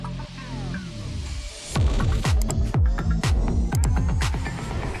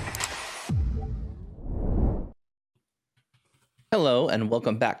Hello, and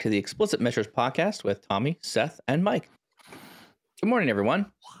welcome back to the Explicit Measures podcast with Tommy, Seth, and Mike. Good morning, everyone.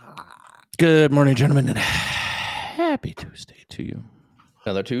 Good morning, gentlemen, and happy Tuesday to you.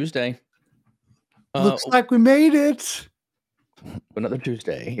 Another Tuesday. Looks like we made it. Another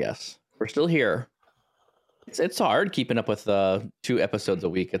Tuesday, yes. We're still here. It's hard keeping up with 2 episodes a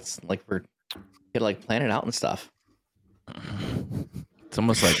week. It's like we're gotta like plan it out and stuff. It's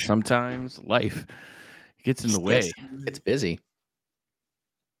almost like sometimes life gets in the way. It's busy.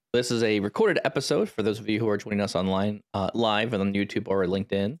 This is a recorded episode for those of you who are joining us online, live on YouTube or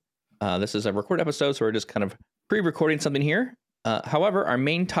LinkedIn. This is a recorded episode, so we're just kind of pre-recording something here. However, our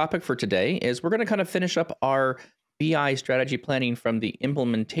main topic for today is we're going to kind of finish up our BI strategy planning from the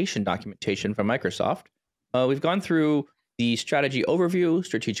implementation documentation from Microsoft. We've gone through the strategy overview,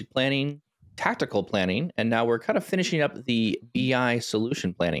 strategic planning, tactical planning, and now we're kind of finishing up the BI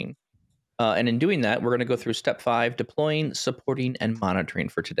solution planning. And in doing that, we're going to go through step 5, deploying, supporting, and monitoring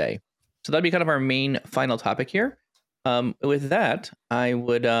for today. So that'd be kind of our main final topic here. With that, I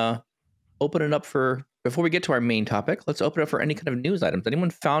would open it up for, before we get to our main topic, let's open it up for any kind of news items.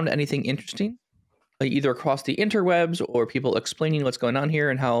 Anyone found anything interesting, either across the interwebs or people explaining what's going on here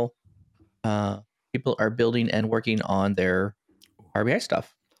and how people are building and working on their RBI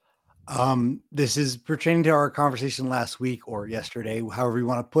stuff? This is pertaining to our conversation last week or yesterday, however you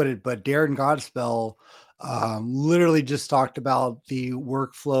want to put it. But Darren Godspell literally just talked about the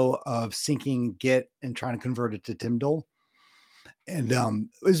workflow of syncing Git and trying to convert it to Timdol. And it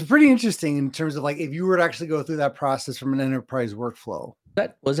was pretty interesting in terms of like if you were to actually go through that process from an enterprise workflow.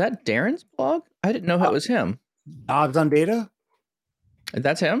 Was that Darren's blog? I didn't know that was him. Dobbs on Data?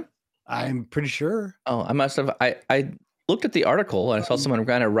 That's him? I'm pretty sure. Oh, I must have. I looked at the article and I saw someone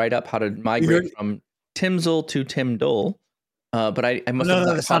kind of write up how to migrate from Timzel to Timdol. But I must have.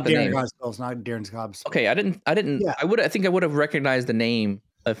 No, that's not Darren Godspell. It's not Darren Godspell. Okay, I didn't. Yeah. I think I would have recognized the name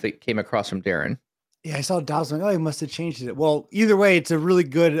if it came across from Darren. Yeah, I saw Dobbs. Like, oh, he must have changed it. Well, either way, it's a really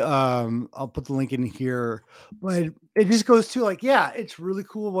good. I'll put the link in here, but it just goes to like, yeah, it's really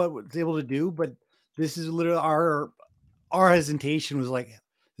cool what it's able to do. But this is literally our hesitation was like,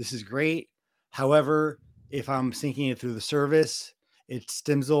 this is great. However, if I'm syncing it through the service, it's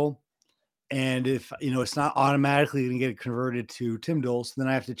Timzel. And if, it's not automatically going to get converted to Timdol, so then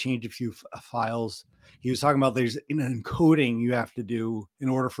I have to change a few files. He was talking about there's an encoding you have to do in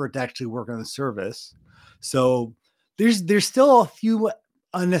order for it to actually work on the service. So there's still a few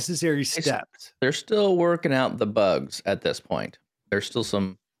unnecessary steps. They're still working out the bugs at this point. There's still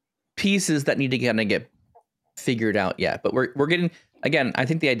some pieces that need to kind of get figured out yet. But we're getting, again, I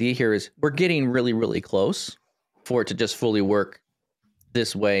think the idea here is we're getting really, really close for it to just fully work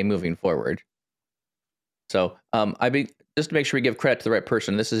this way moving forward. So just to make sure we give credit to the right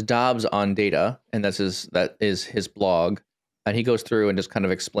person, this is Dobbs on Data, and that is his blog. And he goes through and just kind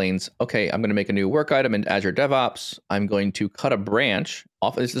of explains, okay, I'm going to make a new work item in Azure DevOps. I'm going to cut a branch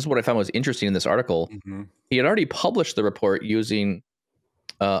off. This is what I found was interesting in this article. Mm-hmm. He had already published the report using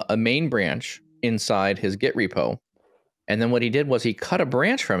a main branch inside his Git repo. And then what he did was he cut a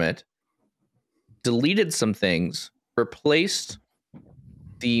branch from it, deleted some things, replaced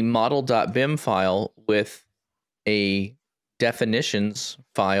the model.bim file with a definitions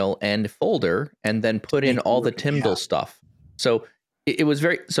file and folder, and then put in all the Timdol stuff. So it was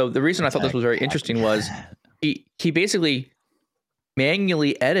the reason I thought this was very interesting was he basically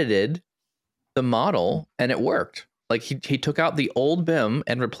manually edited the model and it worked. Like he took out the old BIM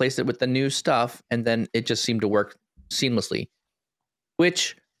and replaced it with the new stuff, and then it just seemed to work seamlessly,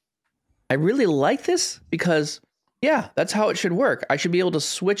 which I really like this because that's how it should work. I should be able to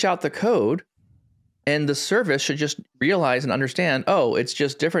switch out the code and the service should just realize and understand, oh, it's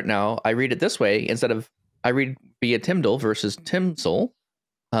just different now. I read it this way instead of I read via Timdol versus Timzel,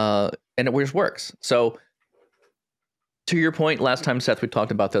 and it just works. So to your point, last time, Seth, we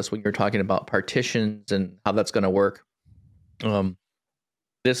talked about this when you were talking about partitions and how that's going to work.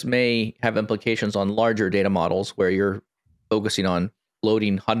 This may have implications on larger data models where you're focusing on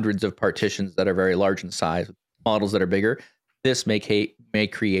loading hundreds of partitions that are very large in size, models that are bigger. This may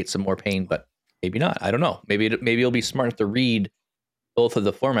create some more pain, but maybe not. I don't know. Maybe it'll be smart enough to read both of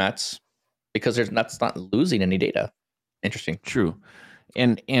the formats because that's not losing any data. Interesting. True.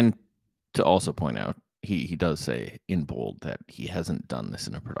 And to also point out, he does say in bold that he hasn't done this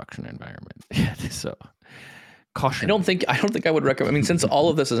in a production environment yet. So caution. I don't think I would recommend. I mean, since all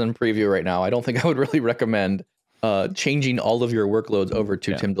of this is in preview right now, I don't think I would really recommend changing all of your workloads over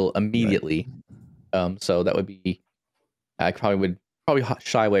to Timdol immediately. Right. So that would be, I would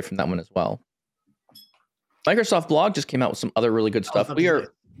shy away from that one as well. Microsoft Blog just came out with some other really good stuff.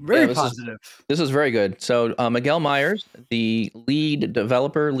 Very this positive. This is very good. So Miguel Myers, the lead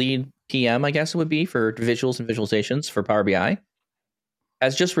developer, lead PM, I guess it would be, for visuals and visualizations for Power BI,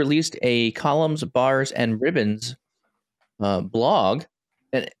 has just released a columns, bars, and ribbons blog,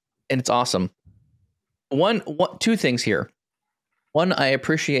 and it's awesome. Two things here. One, I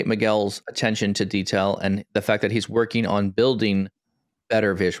appreciate Miguel's attention to detail and the fact that he's working on building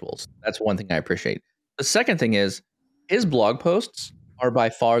better visuals. That's one thing I appreciate. The second thing is his blog posts are by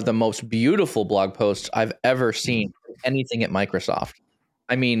far the most beautiful blog posts I've ever seen for anything at Microsoft.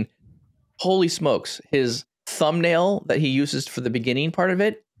 I mean, holy smokes, his thumbnail that he uses for the beginning part of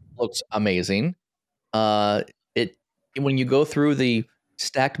it looks amazing. When you go through the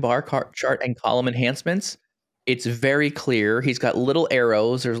stacked bar chart and column enhancements, it's very clear. He's got little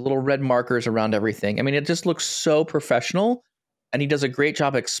arrows. There's little red markers around everything. I mean, it just looks so professional, and he does a great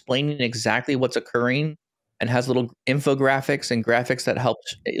job explaining exactly what's occurring and has little infographics and graphics that help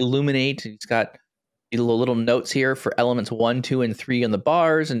illuminate. He's got little notes here for elements 1, 2, and 3 on the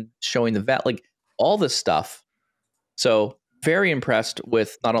bars and showing the like all this stuff. So very impressed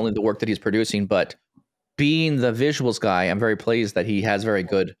with not only the work that he's producing, but being the visuals guy, I'm very pleased that he has very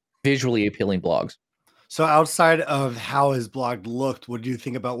good visually appealing blogs. So outside of how his blog looked, what do you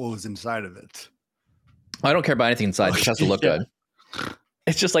think about what was inside of it? I don't care about anything inside. It just has to look good.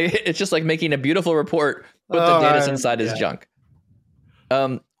 It's just like making a beautiful report, but the data's inside is junk.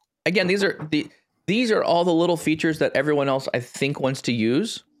 Again, these are all the little features that everyone else I think wants to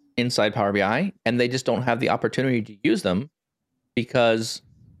use inside Power BI, and they just don't have the opportunity to use them because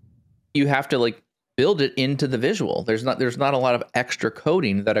you have to like build it into the visual. There's not a lot of extra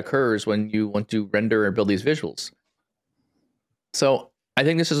coding that occurs when you want to render or build these visuals. So I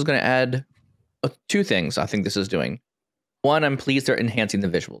think this is going to add two things. I think this is doing. One, I'm pleased they're enhancing the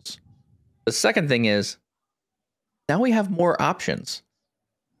visuals. The second thing is now we have more options.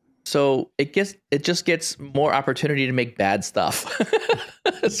 So it just gets more opportunity to make bad stuff.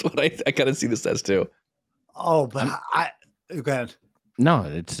 That's what I kind of see this as too. Oh, but go ahead. No,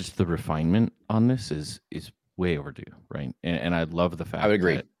 it's just the refinement on this is way overdue, right? And I love the fact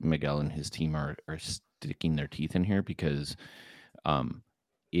that Miguel and his team are sticking their teeth in here because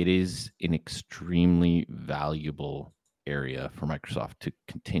it is an extremely valuable area for Microsoft to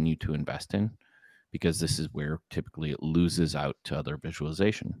continue to invest in because this is where typically it loses out to other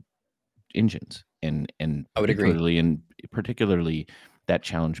visualization engines. And I would agree. And particularly that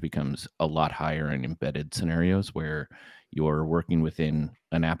challenge becomes a lot higher in embedded scenarios where you're working within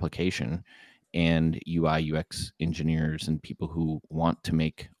an application and UI UX engineers and people who want to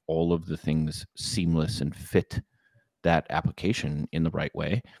make all of the things seamless and fit that application in the right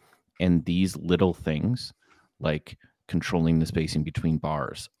way. And these little things like controlling the spacing between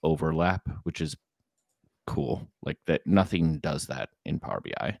bars, overlap, which is cool, like that nothing does that in Power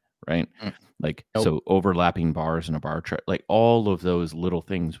BI, right? Like, nope. So overlapping bars in a bar chart, like all of those little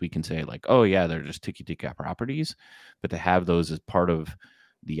things we can say like, oh yeah, they're just tiki-taka properties, but to have those as part of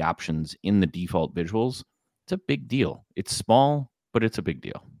the options in the default visuals, it's a big deal. It's small, but it's a big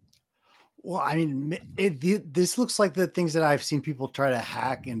deal. Well, I mean, this looks like the things that I've seen people try to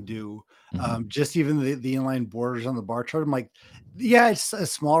hack and do. Just even the inline borders on the bar chart. I'm like, yeah, it's a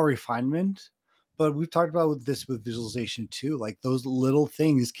small refinement, but we've talked about this with visualization too. Like those little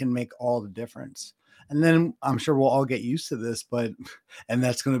things can make all the difference. And then I'm sure we'll all get used to this, and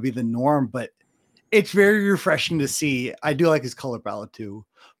that's going to be the norm. But it's very refreshing to see. I do like his color palette too,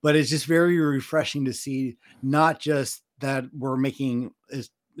 but it's just very refreshing to see not just that we're making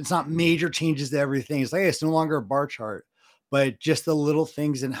it's not major changes to everything. It's like, hey, it's no longer a bar chart, but just the little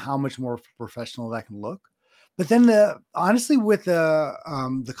things and how much more professional that can look. But then honestly, with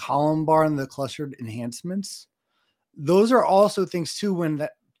the column bar and the clustered enhancements, those are also things too,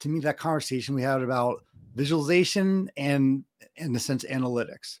 to me, that conversation we had about visualization and in the sense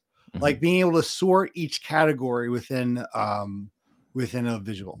analytics, like being able to sort each category within a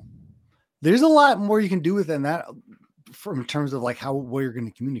visual. There's a lot more you can do within that in terms of like what you're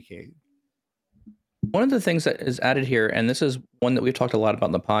going to communicate. One of the things that is added here, and this is one that we've talked a lot about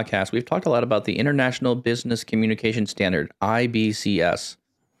in the podcast, we've talked a lot about the International Business Communication Standard, IBCS.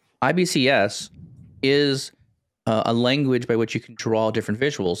 IBCS is a language by which you can draw different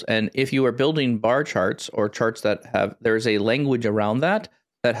visuals. And if you are building bar charts or charts that there's a language around that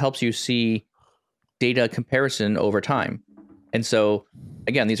helps you see data comparison over time. And so,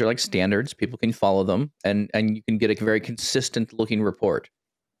 again, these are like standards. People can follow them, and you can get a very consistent looking report.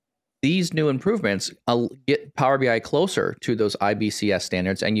 These new improvements get Power BI closer to those IBCS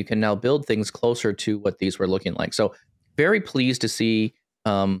standards, and you can now build things closer to what these were looking like. So very pleased to see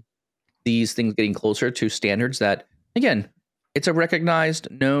these things getting closer to standards that, again, it's a recognized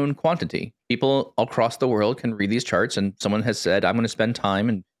known quantity. People across the world can read these charts, and someone has said, I'm going to spend time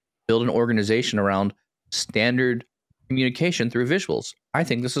and build an organization around standard communication through visuals. I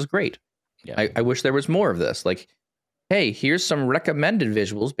think this is great. Yeah. I wish there was more of this. Like, hey, here's some recommended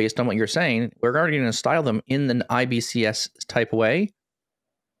visuals based on what you're saying. We're already going to style them in an IBCS type way.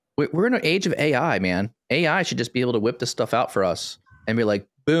 We're in an age of AI, man. AI should just be able to whip this stuff out for us and be like,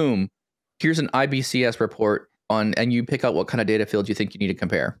 boom, here's an IBCS report on, and you pick out what kind of data fields you think you need to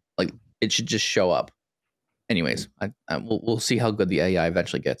compare. Like, it should just show up. Anyways, we'll see how good the AI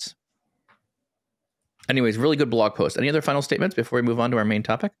eventually gets. Anyways, really good blog post. Any other final statements before we move on to our main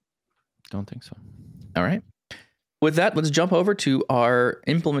topic? Don't think so. All right. With that, let's jump over to our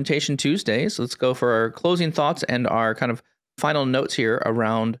Implementation Tuesdays. Let's go for our closing thoughts and our kind of final notes here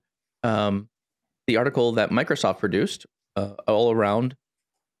around the article that Microsoft produced all around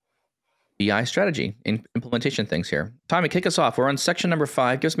BI strategy and implementation things here. Tommy, kick us off. We're on section number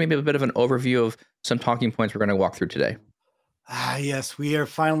 5. Give us maybe a bit of an overview of some talking points we're going to walk through today. Yes, we are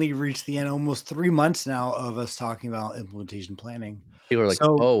finally reached the end, almost 3 months now of us talking about implementation planning. People are like,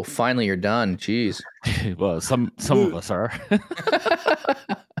 oh, finally you're done. Jeez. Well, some of us are.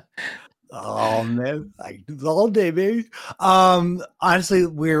 Oh man, I do this all day, baby. Honestly,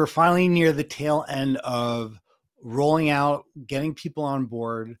 we're finally near the tail end of rolling out, getting people on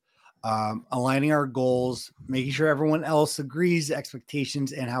board, aligning our goals, making sure everyone else agrees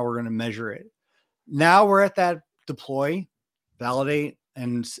expectations and how we're going to measure it. Now we're at that deploy, validate,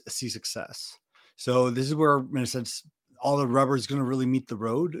 and see success. So this is where, in a sense, all the rubber is going to really meet the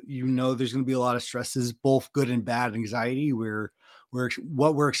road. You know, there's going to be a lot of stresses, both good and bad anxiety, where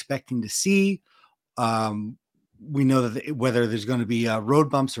what we're expecting to see. We know that whether there's going to be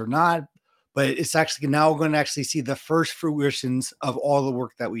road bumps or not, but it's actually now we're going to actually see the first fruitions of all the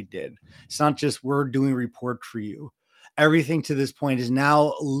work that we did. It's not just we're doing report for you. Everything to this point is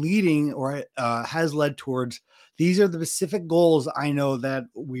now leading or has led towards these are the specific goals I know that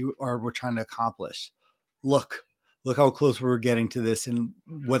we're trying to accomplish. Look how close we're getting to this and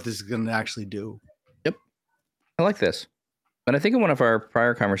what this is going to actually do. Yep. I like this. And I think in one of our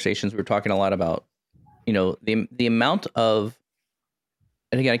prior conversations, we were talking a lot about, you know, the amount of,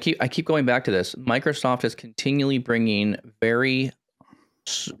 and again, I keep going back to this. Microsoft is continually bringing very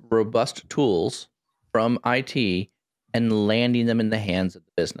robust tools from IT and landing them in the hands of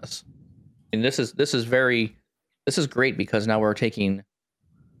the business. And this is great because now we're taking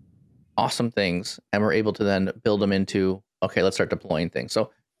awesome things and we're able to then build them into, okay, let's start deploying things. So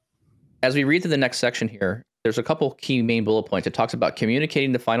as we read through the next section here, there's a couple key main bullet points. It talks about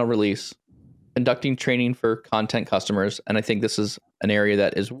communicating the final release, conducting training for content customers. And I think this is an area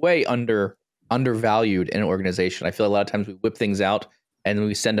that is way undervalued in an organization. I feel a lot of times we whip things out and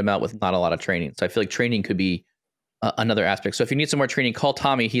we send them out with not a lot of training. So I feel like training could be another aspect. So if you need some more training, call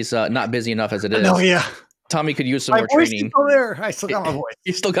Tommy. He's not busy enough as it is. Oh, yeah. Tommy could use some more training. Still there. I still got my voice.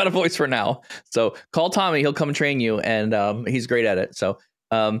 He's still got a voice for now. So call Tommy. He'll come train you, and he's great at it. So,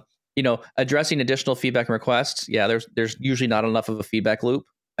 you know, addressing additional feedback and requests. Yeah, there's usually not enough of a feedback loop.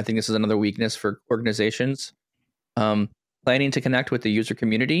 I think this is another weakness for organizations. Planning to connect with the user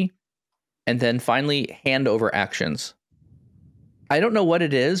community, and then finally handover actions. I don't know what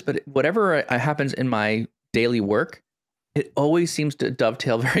it is, but whatever happens in my daily work, it always seems to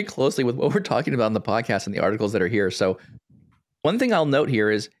dovetail very closely with what we're talking about in the podcast and the articles that are here. So one thing I'll note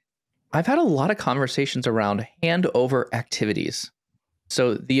here is I've had a lot of conversations around handover activities.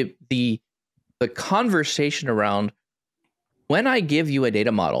 So the conversation around when I give you a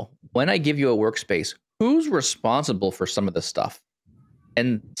data model, when I give you a workspace, who's responsible for some of this stuff?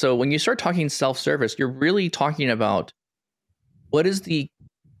 And so when you start talking self-service, you're really talking about what is the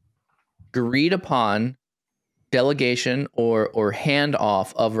agreed upon delegation or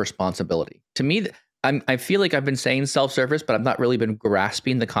handoff of responsibility. To me, I feel like I've been saying self-service, but I've not really been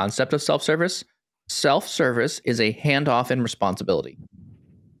grasping the concept of self-service. Self-service is a handoff and responsibility.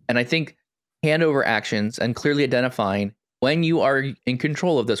 And I think handover actions and clearly identifying when you are in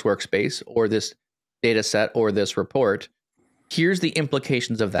control of this workspace or this data set or this report, here's the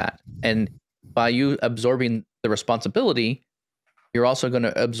implications of that. And by you absorbing the responsibility, you're also going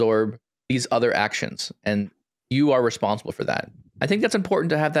to absorb these other actions. And you are responsible for that. I think that's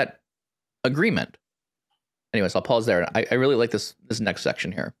important to have that agreement. Anyways, I'll pause there. I really like this next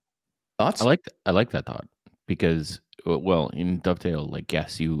section here. Thoughts? I like that thought because, well, in Dovetail, like,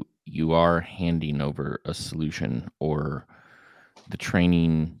 yes, you are handing over a solution or the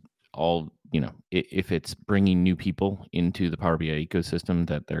training, all, you know, if it's bringing new people into the Power BI ecosystem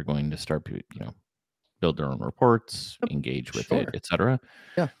that they're going to start, you know, build their own reports, engage with it, etc.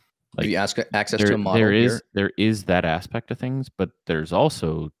 Yeah. If you ask access there, to a model, there is that aspect of things, but there's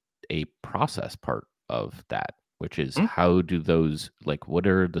also a process part of that, which is how do those, like, what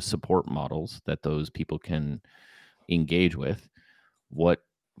are the support models that those people can engage with? What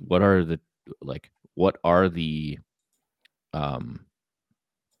are the, like, what are the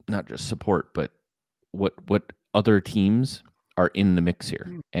not just support, but what other teams are in the mix here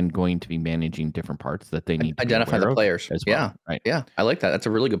and going to be managing different parts that they need to identify the players as well. Right. Yeah, I like that. That's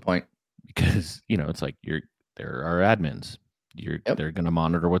a really good point. Because, it's like there are admins. They're going to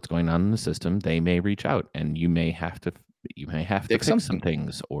monitor what's going on in the system. They may reach out, and you may have to fix some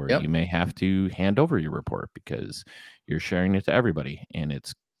things, or you may have to hand over your report because you're sharing it to everybody, and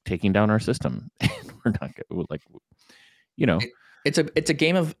it's taking down our system. And we're not like, It's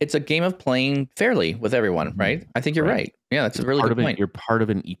a game of playing fairly with everyone, right? I think you're right. Yeah, that's a really good point. You're part of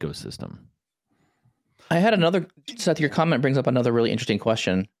an ecosystem. I had another, Seth, your comment brings up another really interesting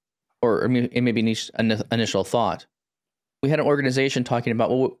question, or maybe initial thought. We had an organization talking about,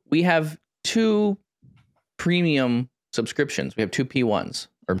 well, we have 2 premium subscriptions. We have 2 P1s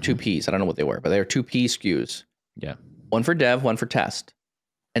or 2 Ps. I don't know what they were, but they were 2 P SKUs. Yeah. One for dev, one for test.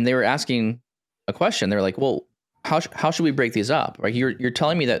 And they were asking a question. They're like, well, how should we break these up? Right? You're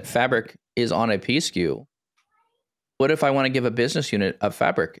telling me that Fabric is on a P SKU. What if I want to give a business unit a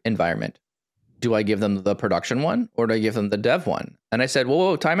Fabric environment? Do I give them the production one or do I give them the dev one? And I said,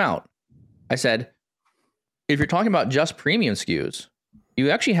 whoa, time out. I said, if you're talking about just premium SKUs, you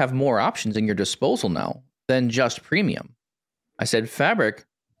actually have more options in your disposal now than just premium. I said, Fabric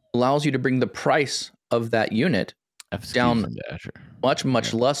allows you to bring the price of that unit down much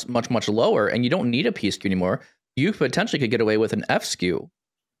lower, and you don't need a P SKU anymore. You potentially could get away with an F SKU.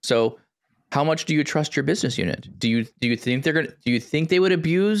 So how much do you trust your business unit? Do you think they would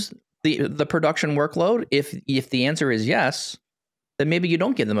abuse the production workload? If the answer is yes, then maybe you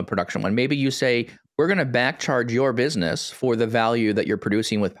don't give them a production one. Maybe you say, we're going to backcharge your business for the value that you're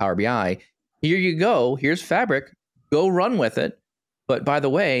producing with Power BI. Here you go. Here's Fabric. Go run with it. But by the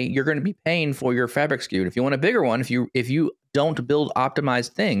way, you're going to be paying for your Fabric SKU. And if you want a bigger one, if you don't build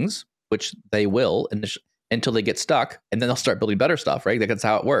optimized things, which they will until they get stuck, and then they'll start building better stuff, right? That's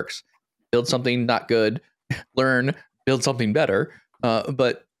how it works. Build something not good, learn, build something better.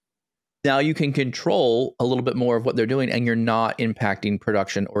 But now you can control a little bit more of what they're doing, and you're not impacting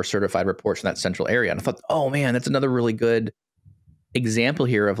production or certified reports in that central area. And I thought, oh man, that's another really good example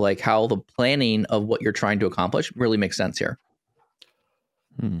here of like how the planning of what you're trying to accomplish really makes sense here.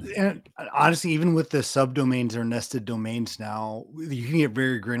 And honestly, even with the subdomains or nested domains now, you can get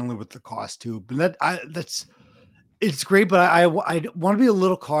very granular with the cost too. But it's great, but I want to be a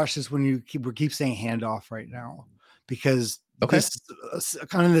little cautious when you keep saying handoff right now, because this is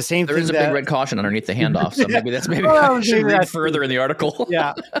kind of the same thing. There is a big red caution underneath the handoff, so maybe I should read further in the article.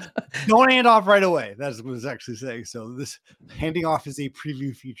 Yeah, don't hand off right away. That's what it's actually saying. So this handing off is a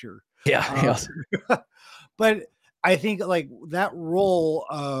preview feature. Yeah. But I think like that role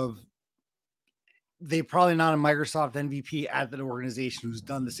of, they probably not a Microsoft MVP at that organization who's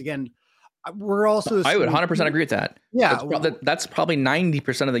done this again. We're also, I would 100% agree with that. Yeah. That's probably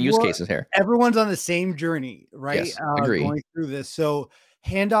 90% of the use cases here. Everyone's on the same journey, right? Yes, agree. Going through this. So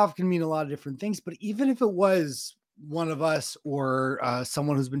handoff can mean a lot of different things, but even if it was one of us or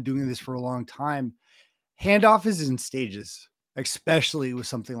someone who's been doing this for a long time, handoff is in stages, especially with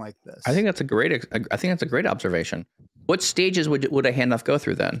something like this. I think that's a great observation. What stages would a handoff go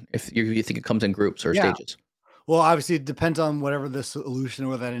through then, if you think it comes in groups or stages? Well, obviously it depends on whatever the solution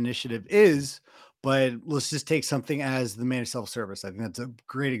or that initiative is, but let's just take something as the managed self-service. I think that's a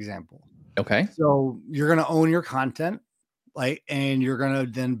great example. Okay. So you're going to own your content, and you're going to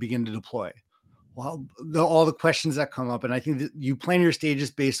then begin to deploy. Well, all the questions that come up, and I think that you plan your stages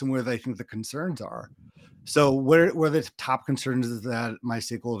based on where I think the concerns are. So what are the top concerns that my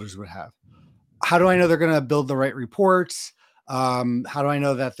stakeholders would have? How do I know they're going to build the right reports? How do I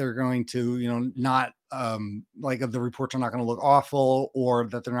know that they're going to, not the reports are not going to look awful, or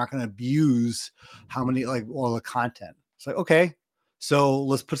that they're not going to abuse all the content? It's like, okay, so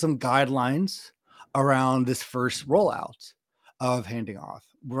let's put some guidelines around this first rollout of handing off.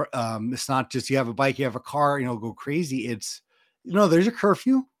 It's not just you have a bike, you have a car, go crazy. It's, there's a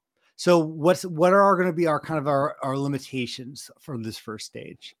curfew. So what are going to be our limitations from this first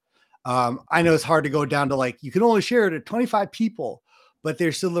stage? I know it's hard to go down to you can only share it at 25 people, but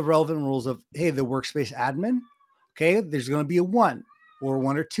there's still the relevant rules of, hey, the workspace admin, okay, there's going to be a 1 or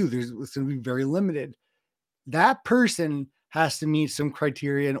 1 or 2. It's going to be very limited. That person has to meet some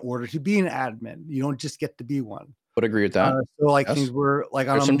criteria in order to be an admin. You don't just get to be one. Would agree with that. So things were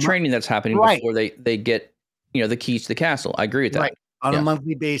there's some training that's happening before they get, the keys to the castle. I agree with that. Right. On a Yeah.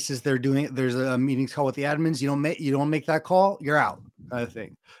 monthly basis, there's a meetings call with the admins. You don't make that call, you're out, kind of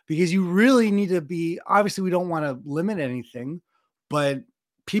thing. Because you really need to be, obviously we don't want to limit anything, but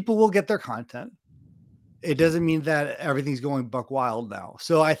people will get their content. It doesn't mean that everything's going buck wild now.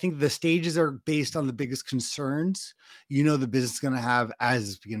 So I think the stages are based on the biggest concerns the business is going to have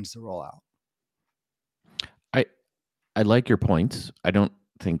as it begins to roll out. I like your points. I don't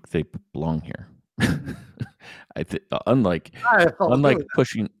think they belong here. I think unlike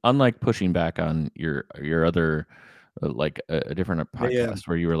pushing back on your other like a different podcast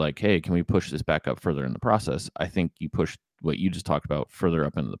where you were like, hey, can we push this back up further in the process? I think you pushed what you just talked about further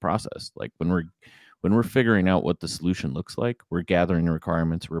up into the process. Like when we're figuring out what the solution looks like, we're gathering the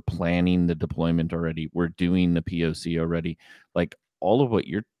requirements, we're planning the deployment already, we're doing the POC already. Like all of what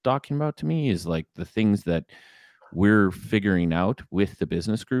you're talking about to me is like the things that we're figuring out with the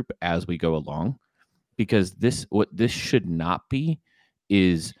business group as we go along. Because what this should not be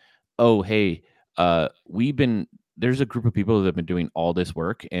is, oh, hey, there's a group of people that have been doing all this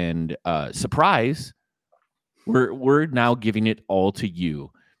work and surprise, we're now giving it all to you.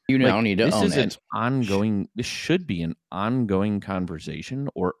 You now need to own it. This should be an ongoing conversation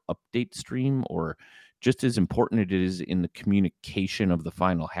or update stream, or just as important it is in the communication of the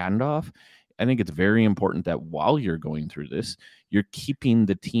final handoff. I think it's very important that while you're going through this, you're keeping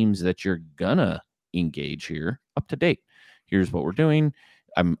the teams that you're gonna engage here up to date. Here's what we're doing.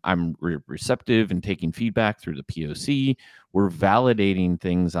 I'm receptive and taking feedback through the POC. We're validating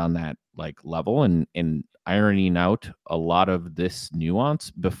things on that like level and ironing out a lot of this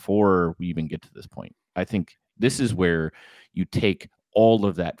nuance before we even get to this point. I think this is where you take all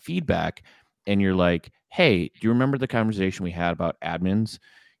of that feedback and you're like, hey, do you remember the conversation we had about admins?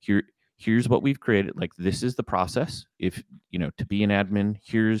 Here's what we've created. Like, this is the process. If, to be an admin,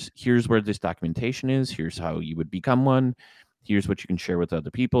 here's where this documentation is. Here's how you would become one. Here's what you can share with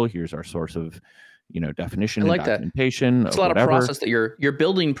other people. Here's our source of, definition and documentation. It's a lot of process that you're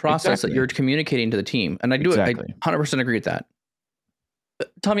building process that you're communicating to the team. And I 100% agree with that.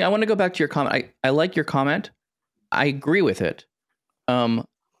 But Tommy, I want to go back to your comment. I like your comment. I agree with it.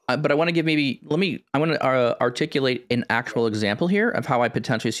 But I want to give I want to articulate an actual example here of how I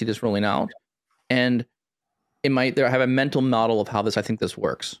potentially see this rolling out. And I have a mental model of how I think this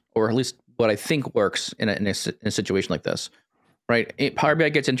works, or at least what I think works in a situation like this, right? Power BI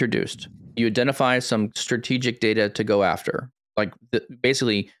gets introduced. You identify some strategic data to go after. Like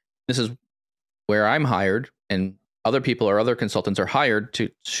basically, this is where I'm hired, and other people or other consultants are hired to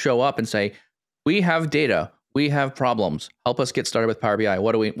show up and say, we have data. We have problems. Help us get started with Power BI.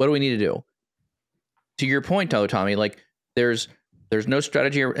 What do we need to do? To your point, though, Tommy, like there's no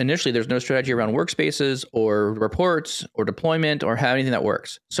strategy initially. There's no strategy around workspaces or reports or deployment or have anything that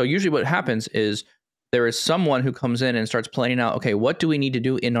works. So usually, what happens is there is someone who comes in and starts planning out. Okay, what do we need to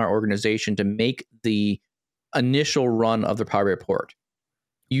do in our organization to make the initial run of the Power BI report?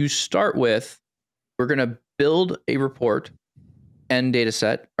 You start with, we're going to build a report and data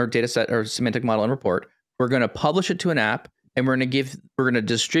set or semantic model and report. We're going to publish it to an app, and we're going to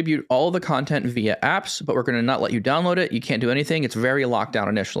distribute all the content via apps, but we're going to not let you download it. You can't do anything. It's very locked down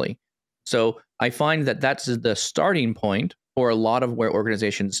initially. So I find that that's the starting point for a lot of where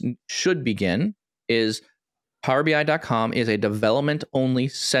organizations should begin. Is PowerBI.com is a development-only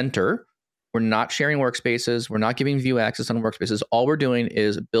center. We're not sharing workspaces. We're not giving view access on workspaces. All we're doing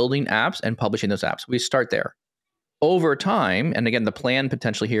is building apps and publishing those apps. We start there. Over time, and again, the plan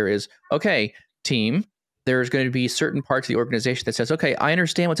potentially here is, okay, team, there's going to be certain parts of the organization that says, okay, I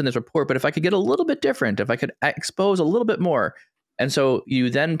understand what's in this report, but if I could get a little bit different, if I could expose a little bit more. And so you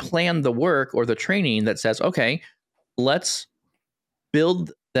then plan the work or the training that says, okay, let's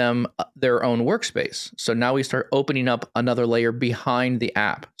build them their own workspace. So now we start opening up another layer behind the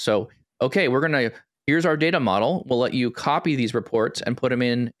app. So, okay, here's our data model. We'll let you copy these reports and put them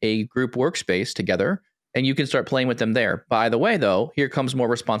in a group workspace together, and you can start playing with them there. By the way, though, here comes more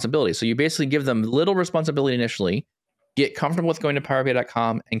responsibility. So you basically give them little responsibility initially, get comfortable with going to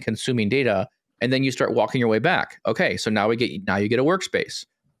PowerBI.com and consuming data, and then you start walking your way back. Okay, so now you get a workspace.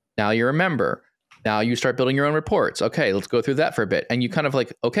 Now you're a member. Now you start building your own reports. Okay, let's go through that for a bit. And you kind of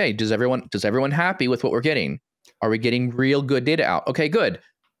like, okay, does everyone happy with what we're getting? Are we getting real good data out? Okay, good.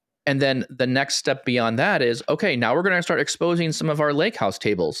 And then the next step beyond that is, okay, now we're going to start exposing some of our Lakehouse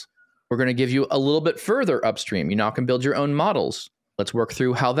tables. We're going to give you a little bit further upstream. You now can build your own models. Let's work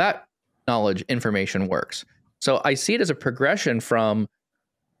through how that knowledge information works. So I see it as a progression from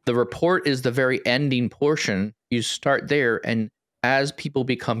the report is the very ending portion. You start there, and as people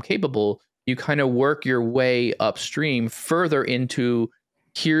become capable, you kind of work your way upstream further into,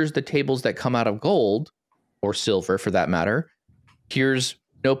 here's the tables that come out of gold or silver for that matter. here's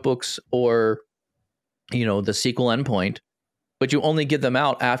notebooks or, the SQL endpoint, but you only give them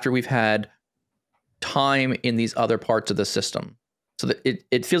out after we've had time in these other parts of the system. So that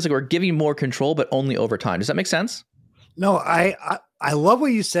it feels like we're giving more control, but only over time. Does that make sense? No, I love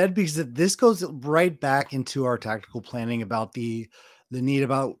what you said, because this goes right back into our tactical planning about the need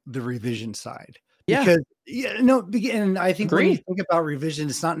about the revision side. Yeah. Because and I think when you Agreed. think about revision,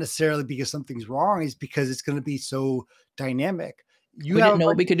 it's not necessarily because something's wrong, it's because it's going to be so dynamic. You We have didn't know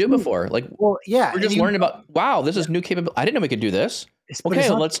what we could do before. Like, well, yeah, we're just learning about, wow, this is new capability. I didn't know we could do this. but it's Okay,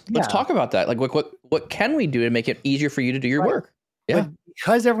 not- let's yeah. talk about that. Like, what can we do to make it easier for you to do your Right. work? Yeah. But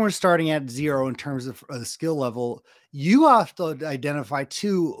because everyone's starting at zero in terms of the skill level, you have to identify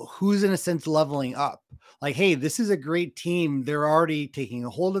too who's in a sense leveling up. Like, hey, this is a great team. They're already taking a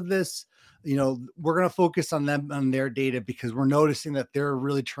hold of this. We're going to focus on them, on their data, because we're noticing that they're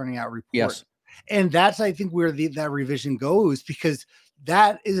really churning out reports. Yes. And that's, I think, where that revision goes, because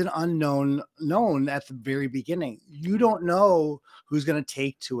that is an unknown known at the very beginning. You don't know who's going to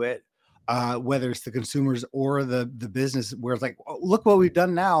take to it. Whether it's the consumers or the business, where it's like, oh, look what we've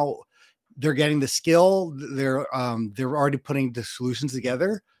done now. They're getting the skill. They're already putting the solutions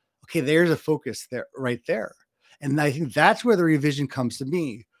together. Okay, there's a focus there, right there. And I think that's where the revision comes to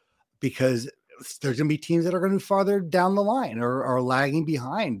me, because there's going to be teams that are going to be farther down the line or are lagging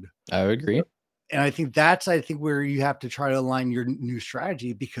behind. I would agree. And I think where you have to try to align your new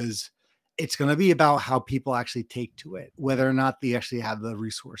strategy, because it's going to be about how people actually take to it, whether or not they actually have the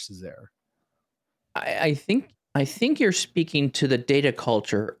resources there. I think you're speaking to the data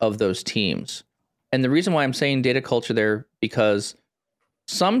culture of those teams. And the reason why I'm saying data culture there, because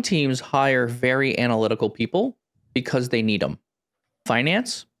some teams hire very analytical people because they need them.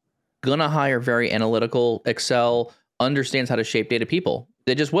 Finance, gonna hire very analytical, Excel, understands how to shape data people.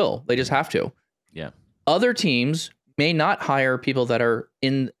 They just will. They just have to. Yeah. Other teams may not hire people that are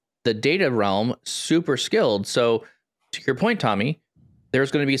in the data realm super skilled. So to your point, Tommy,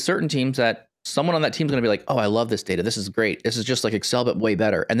 there's going to be certain teams that someone on that team is going to be like, oh, I love this data. This is great. This is just like Excel, but way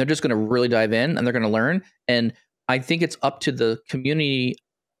better. And they're just going to really dive in and they're going to learn. And I think it's up to the community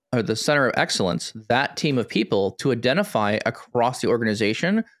or the center of excellence, that team of people, to identify across the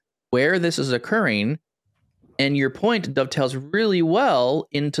organization where this is occurring. And your point dovetails really well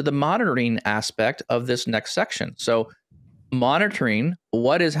into the monitoring aspect of this next section. So monitoring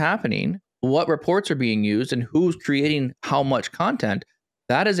what is happening, what reports are being used, and who's creating how much content,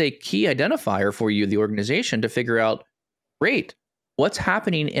 that is a key identifier for you, the organization, to figure out, great, what's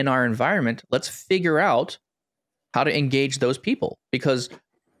happening in our environment? Let's figure out how to engage those people, because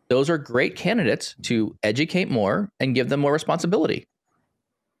those are great candidates to educate more and give them more responsibility.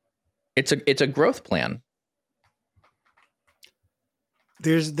 It's a growth plan.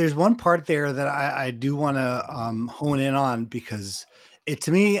 There's one part there that I do want to hone in on, because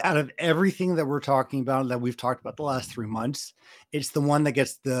to me, out of everything that we're talking about, that we've talked about the last 3 months, it's the one that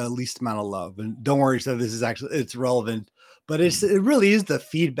gets the least amount of love. And don't worry, so this is actually, it's relevant, but it really is the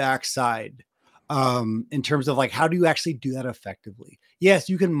feedback side, in terms of like, how do you actually do that effectively? Yes,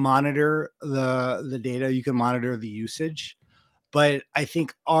 you can monitor the data, you can monitor the usage, but I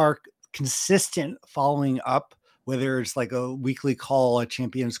think our consistent following up, whether it's like a weekly call, a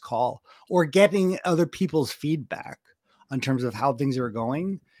champions call, or getting other people's feedback in terms of how things are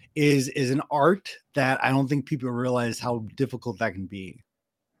going, is an art that I don't think people realize how difficult that can be.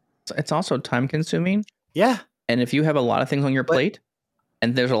 It's also time consuming. Yeah. And if you have a lot of things on your plate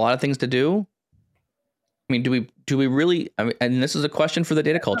and there's a lot of things to do, I mean, do we really, I mean, and this is a question for the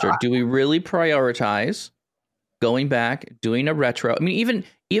data culture, do we really prioritize going back, doing a retro? I mean,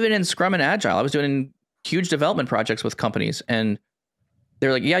 even in Scrum and Agile, I was doing huge development projects with companies, and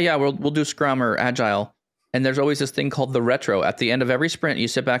they're like, yeah, we'll do Scrum or Agile. And there's always this thing called the retro. At the end of every sprint, you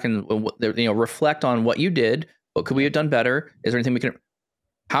sit back and reflect on what you did. What could we have done better? Is there anything we can?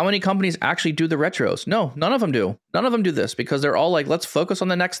 How many companies actually do the retros? No, none of them do. None of them do this, because they're all like, let's focus on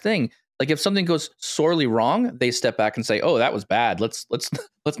the next thing. Like if something goes sorely wrong, they step back and say, oh, that was bad. Let's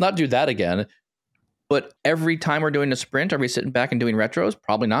not do that again. But every time we're doing a sprint, are we sitting back and doing retros?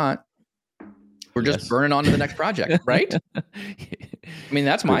 Probably not. We're just burning on to the next project, right? I mean,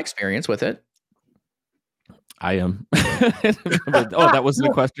 that's my experience with it. I am. That wasn't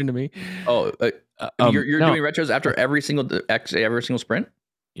a question to me. Oh, you're doing retros after every single sprint?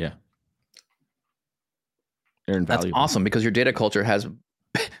 Yeah. They're invaluable. That's awesome, because your data culture has,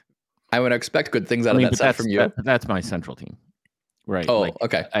 I would expect good things out of that stuff from you. That's my central team. Right. Oh, like,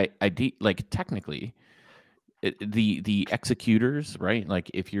 okay. Like technically, the executors, right?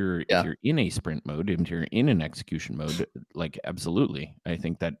 Like if you're in a sprint mode, if you're in an execution mode, like absolutely, I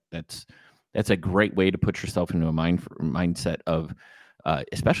think that's that's a great way to put yourself into a mindset of,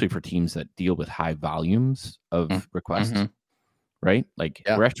 especially for teams that deal with high volumes of requests, right? Like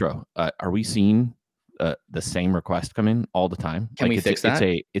Retro, are we seeing the same request come in all the time? Can we fix that?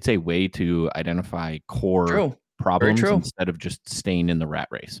 It's a way to identify core problems instead of just staying in the rat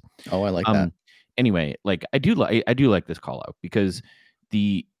race. Oh, I like that. Anyway, like I do like this call out because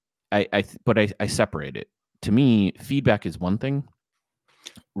I separate it. To me, feedback is one thing,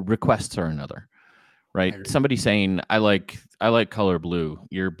 requests are another. Right? Somebody saying, I like color blue.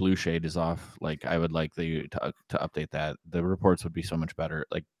 Your blue shade is off. Like, I would like you to update that. The reports would be so much better.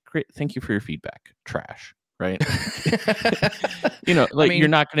 Like, great. Thank you for your feedback. Trash. Right? You know, like, I mean, you're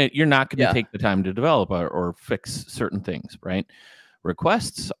not gonna take the time to develop or fix certain things. Right?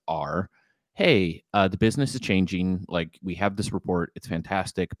 Requests are, hey, the business is changing. Like, we have this report. It's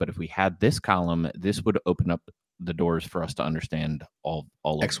fantastic. But if we had this column, this would open up the doors for us to understand all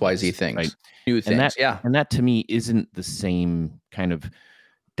of XYZ things, right? New things. And that to me isn't the same kind of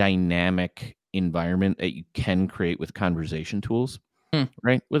dynamic environment that you can create with conversation tools,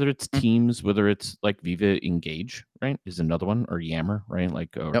 right? Whether it's Teams, whether it's like Viva Engage, right, is another one, or Yammer, right?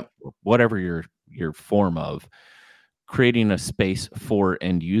 Like, or whatever your form of creating a space for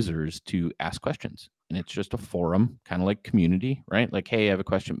end users to ask questions. And it's just a forum, kind of like community, right? Like, hey, I have a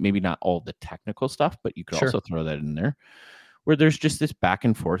question. Maybe not all the technical stuff, but you could also throw that in there, where there's just this back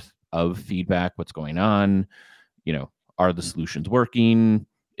and forth of feedback, what's going on, you know, are the solutions working,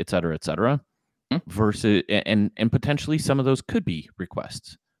 et cetera, versus, and potentially some of those could be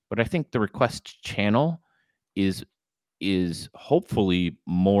requests. But I think the request channel is hopefully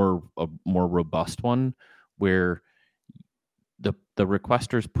a more robust one, where the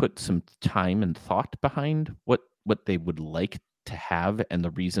requesters put some time and thought behind what they would like to have and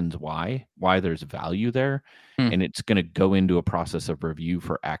the reasons why there's value there. And it's going to go into a process of review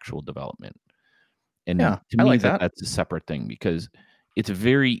for actual development. And to me, like that's a separate thing, because it's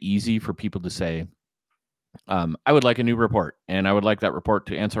very easy for people to say, I would like a new report, and I would like that report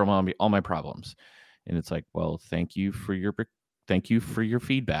to answer all my problems. And it's like, well, thank you for your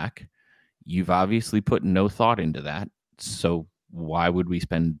feedback. You've obviously put no thought into that. So why would we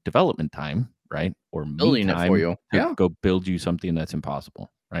spend development time, right? Or building it for you to go build you something that's impossible,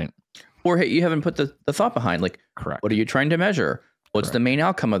 right? Or, hey, you haven't put the thought behind, like, correct. What are you trying to measure? What's the main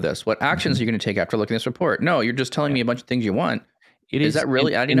outcome of this? What actions are you going to take after looking at this report? No, you're just telling me a bunch of things you want. Is that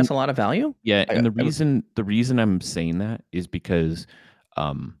really adding us a lot of value? Yeah. And the reason I'm saying that is because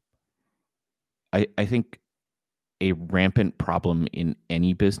I think a rampant problem in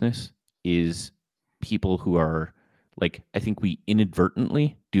any business is people who are, like, I think we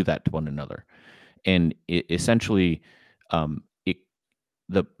inadvertently do that to one another. And essentially,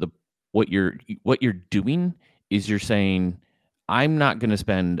 what you're doing is you're saying, I'm not going to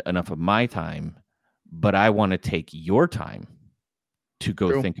spend enough of my time, but I want to take your time to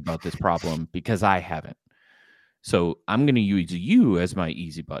go think about this problem because I haven't. So I'm going to use you as my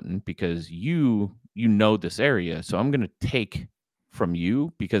easy button because you know this area. So I'm going to take from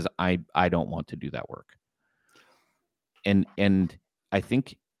you because I don't want to do that work. And I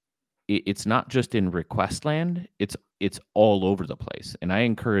think it's not just in request land, it's all over the place. And I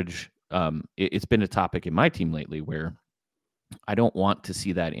encourage, it's been a topic in my team lately where I don't want to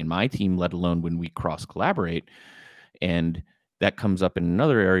see that in my team, let alone when we cross collaborate. And that comes up in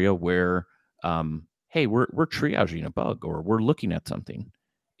another area where, hey, we're triaging a bug or we're looking at something.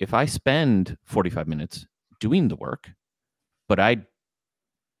 If I spend 45 minutes doing the work, but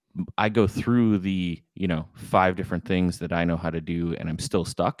I go through the 5 different things that I know how to do and I'm still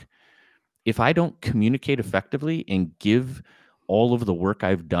stuck. If I don't communicate effectively and give all of the work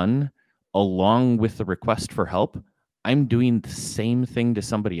I've done along with the request for help, I'm doing the same thing to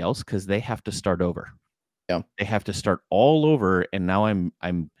somebody else because they have to start over. Yeah. They have to start all over. And now I'm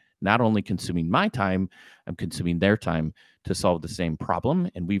not only consuming my time, I'm consuming their time to solve the same problem.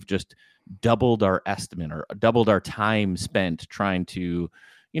 And we've just doubled our estimate or doubled our time spent trying to,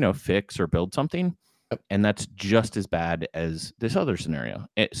 fix or build something. Yep. And that's just as bad as this other scenario.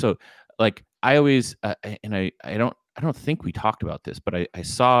 So, like, I always, and I don't think we talked about this, but I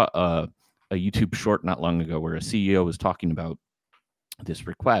saw a YouTube short not long ago where a CEO was talking about this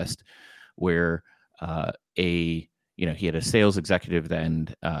request where he had a sales executive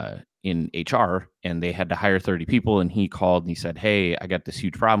then in HR, and they had to hire 30 people, and he called and he said, hey, I got this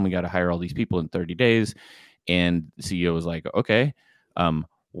huge problem. We got to hire all these people in 30 days. And the CEO was like, okay,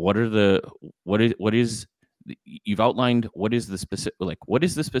 you've outlined what is the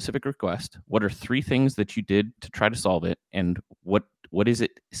specific request? What are 3 things that you did to try to solve it? And what is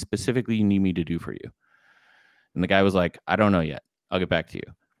it specifically you need me to do for you? And the guy was like, I don't know yet. I'll get back to you.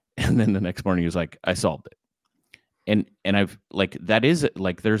 And then the next morning he was like, I solved it. And I've like, that is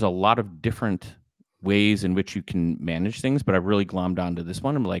like, there's a lot of different ways in which you can manage things, but I've really glommed onto this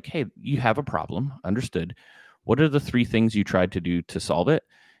one. I'm like, hey, you have a problem. Understood. What are the 3 things you tried to do to solve it?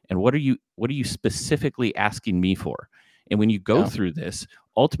 And what are you specifically asking me for? And when you go through this,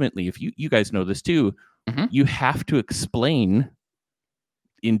 ultimately, if you guys know this too, you have to explain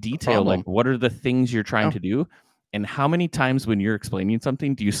in detail, like, what are the things you're trying to do? And how many times when you're explaining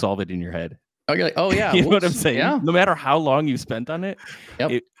something, do you solve it in your head? Oh, you're like, oh yeah. You know what I'm saying? Yeah. No matter how long you spent on it,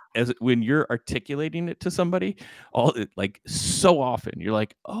 when you're articulating it to somebody, like so often you're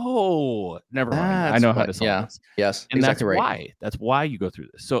like, oh, never mind. I know how to solve this. Yes. And exactly that's why you go through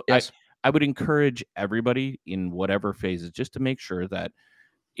this. So I would encourage everybody in whatever phases just to make sure that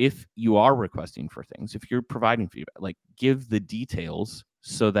if you are requesting for things, if you're providing feedback, like give the details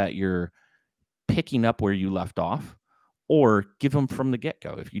so that you're picking up where you left off, or give them from the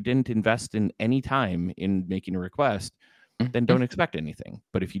get-go. If you didn't invest in any time in making a request, then don't expect anything.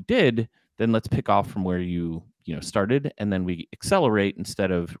 But if you did, then let's pick off from where you started, and then we accelerate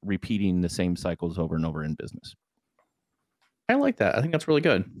instead of repeating the same cycles over and over in business. I like that. I think that's really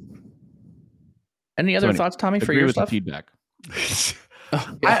good. Any other thoughts, Tommy, for your stuff? Feedback.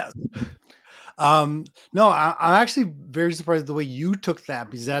 No, I'm actually very surprised the way you took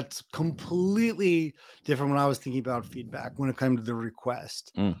that, because that's completely different when I was thinking about feedback when it came to the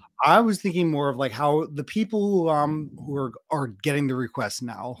request. I was thinking more of like how the people who are getting the request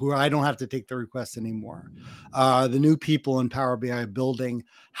now, who I don't have to take the request anymore, the new people in Power BI building,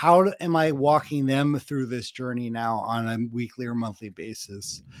 how am I walking them through this journey now on a weekly or monthly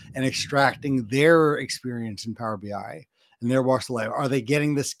basis and extracting their experience in Power BI and their walks of life? Are they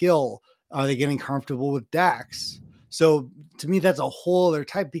getting the skill? Are they getting comfortable with DAX? So to me, that's a whole other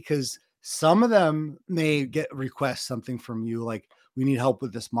type, because some of them may request something from you, like, we need help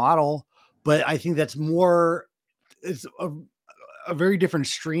with this model. But I think that's it's a very different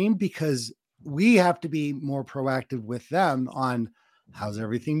stream, because we have to be more proactive with them on how's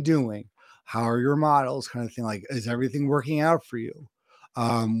everything doing? How are your models, kind of thing? Like, is everything working out for you?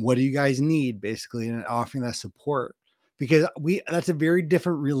 What do you guys need, basically, and offering that support. Because that's a very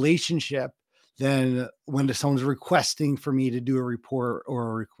different relationship than when someone's requesting for me to do a report or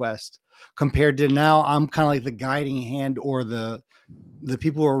a request, compared to now I'm kind of like the guiding hand, or the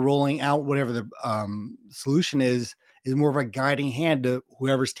people who are rolling out whatever the solution is more of a guiding hand to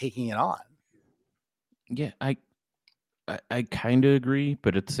whoever's taking it on. Yeah, I kind of agree,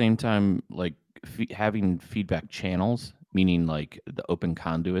 but at the same time, like having feedback channels, meaning like the open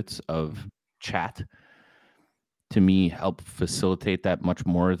conduits of chat, to me, help facilitate that much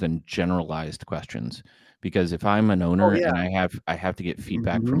more than generalized questions. Because if I'm an owner and I have to get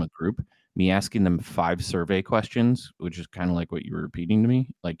feedback from a group, me asking them 5 survey questions, which is kind of like what you were repeating to me,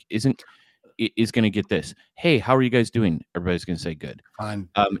 like is going to get this. Hey, how are you guys doing? Everybody's going to say good. Fine.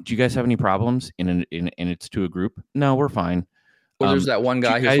 Do you guys have any problems? And it's to a group. No, we're fine. Or there's that one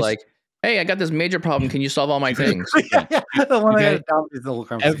guy who's like, hey, I got this major problem. Can you solve all my things? The one I had the whole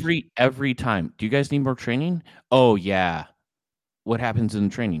conversation. Every time. Do you guys need more training? Oh yeah. What happens in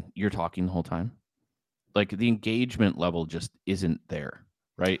training? You're talking the whole time. Like the engagement level just isn't there,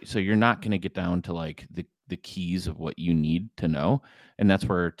 right? So you're not going to get down to like the keys of what you need to know. And that's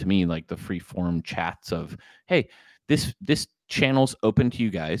where, to me, like the free form chats of, hey, this channel's open to you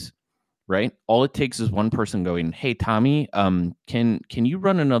guys. Right. All it takes is one person going, hey, Tommy, can you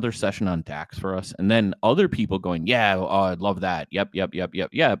run another session on DAX for us? And then other people going, yeah, oh, I'd love that.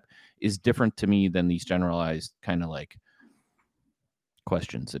 Yep. Is different to me than these generalized kind of like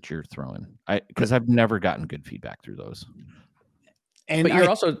questions that you're throwing. Because I've never gotten good feedback through those. And but you're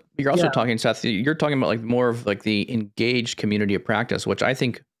also talking, Seth, you're talking about like more of like the engaged community of practice, which I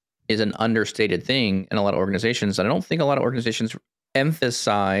think is an understated thing in a lot of organizations. And I don't think a lot of organizations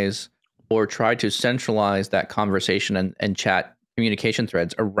emphasize or try to centralize that conversation and chat communication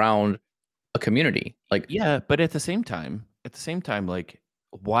threads around a community. Like, yeah, but at the same time, like,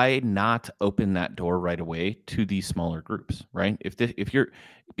 why not open that door right away to these smaller groups, right?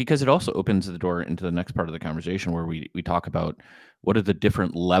 Because it also opens the door into the next part of the conversation where we talk about what are the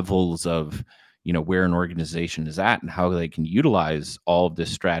different levels of, where an organization is at and how they can utilize all of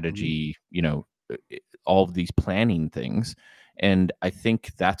this strategy, all of these planning things. And I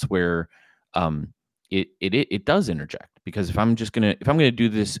think that's where it does interject, because if I'm gonna do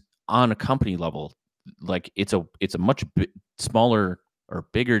this on a company level, like it's a much smaller or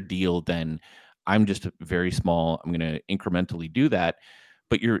bigger deal than I'm just very small. I'm gonna incrementally do that,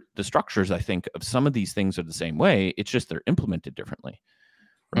 but the structures, I think, of some of these things are the same way. It's just they're implemented differently,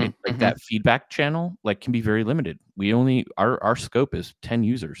 right? Mm-hmm. Like that feedback channel, like, can be very limited. We only our scope is 10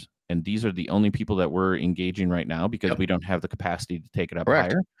 users, and these are the only people that we're engaging right now because we don't have the capacity to take it up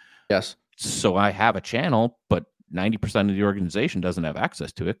Correct. higher. Yes. So I have a channel, but 90% of the organization doesn't have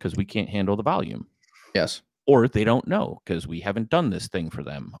access to it because we can't handle the volume. Yes. Or they don't know because we haven't done this thing for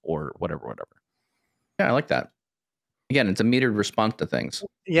them or whatever. Yeah, I like that. Again, it's a metered response to things.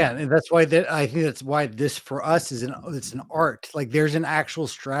 Yeah, and that's why I think that's why this for us is it's an art. Like there's an actual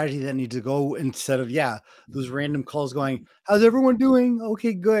strategy that needs to go instead of those random calls going, how's everyone doing?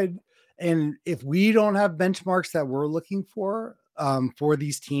 Okay, good. And if we don't have benchmarks that we're looking for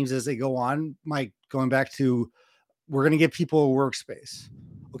these teams as they go on, Mike, going back to we're going to give people a workspace.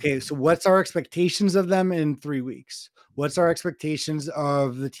 Okay, so what's our expectations of them in 3 weeks? What's our expectations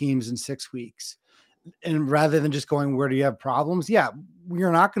of the teams in 6 weeks? And rather than just going, where do you have problems? Yeah,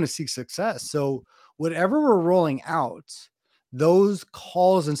 we're not going to see success. So whatever we're rolling out, those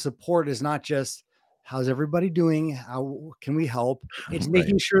calls and support is not just how's everybody doing? How can we help? It's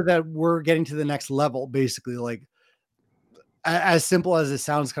making sure that we're getting to the next level, basically, like as simple as it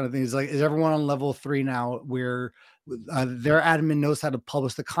sounds kind of thing. Is like, is everyone on level 3 now where their admin knows how to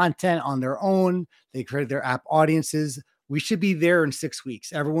publish the content on their own? They create their app audiences. We should be there in 6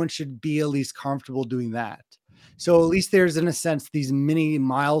 weeks. Everyone should be at least comfortable doing that. So at least there's, in a sense, these mini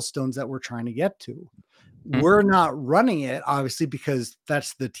milestones that we're trying to get to. Mm-hmm. We're not running it, obviously, because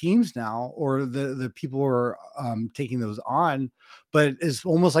that's the teams now, or the people who are taking those on. But it's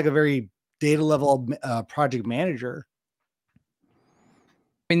almost like a very data level project manager.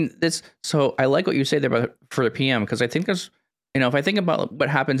 I mean, so I like what you say there about for the PM, because I think there's, if I think about what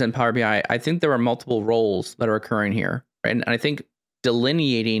happens in Power BI, I think there are multiple roles that are occurring here. Right? And I think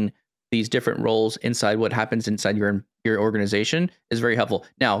delineating these different roles inside what happens inside your organization is very helpful.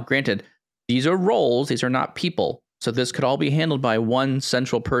 Now, granted, these are roles, these are not people. So this could all be handled by one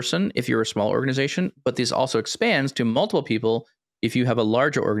central person if you're a small organization, but this also expands to multiple people if you have a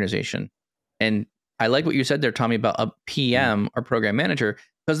larger organization. And I like what you said there, Tommy, about a PM or program manager,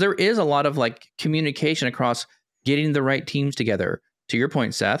 because there is a lot of like communication across getting the right teams together. To your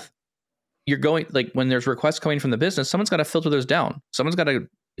point, Seth, you're going, like when there's requests coming from the business, someone's got to filter those down. Someone's got to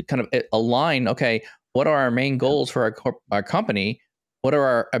kind of align, okay, what are our main goals for our company? What are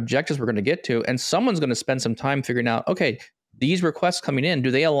our objectives we're going to get to? And someone's going to spend some time figuring out, okay, these requests coming in,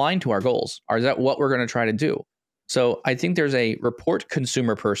 do they align to our goals? Or is that what we're going to try to do? So I think there's a report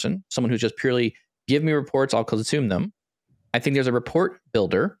consumer person, someone who's just purely give me reports, I'll consume them. I think there's a report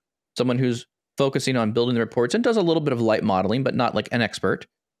builder, someone who's focusing on building the reports and does a little bit of light modeling, but not like an expert.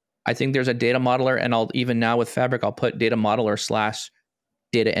 I think there's a data modeler, and I'll even now with Fabric, I'll put data modeler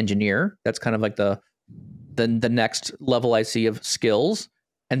 / data engineer. That's kind of like the next level I see of skills.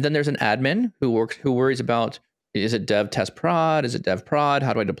 And then there's an admin who worries about, is it dev test prod? Is it dev prod?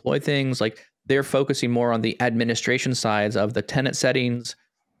 How do I deploy things? Like they're focusing more on the administration sides of the tenant settings,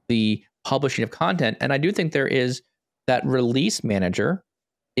 the publishing of content. And I do think there is that release manager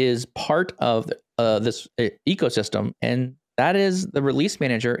is part of this ecosystem. And that is the release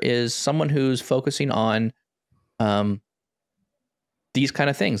manager is someone who's focusing on these kind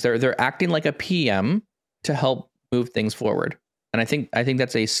of things. They're acting like a PM to help move things forward. And I think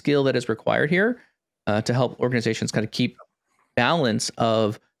that's a skill that is required here to help organizations kind of keep balance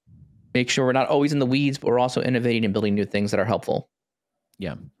of make sure we're not always in the weeds, but we're also innovating and building new things that are helpful.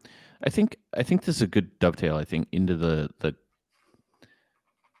 Yeah. I think this is a good dovetail, I think, into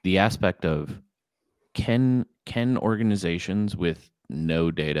the aspect of can organizations with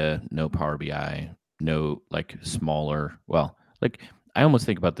no data, no Power BI, no like smaller, well, like I almost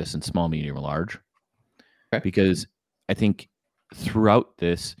think about this in small, medium, or large, okay, because I think throughout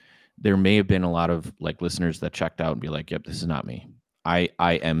this, there may have been a lot of like listeners that checked out and be like, yep, this is not me. I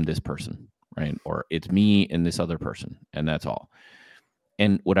am this person, right? Or it's me and this other person, and that's all.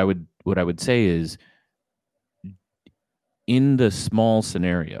 And what I would say is, in the small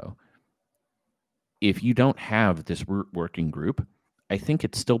scenario, if you don't have this working group, I think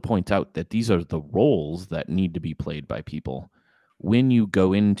it still points out that these are the roles that need to be played by people when you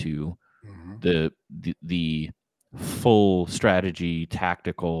go into the full strategy,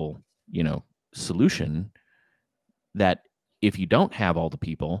 tactical, solution. That if you don't have all the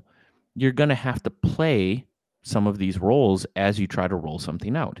people, you're going to have to play some of these roles as you try to roll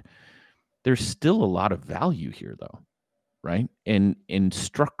something out. There's still a lot of value here, though, right? And in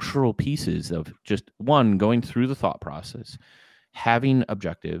structural pieces of just one, going through the thought process, having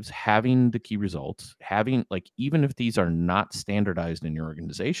objectives, having the key results, having like, even if these are not standardized in your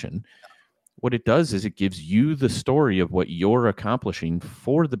organization, what it does is it gives you the story of what you're accomplishing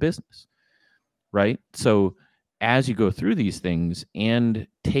for the business, right? So as you go through these things and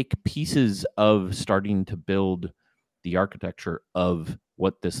take pieces of starting to build the architecture of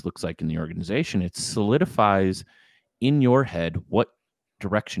what this looks like in the organization, it solidifies in your head what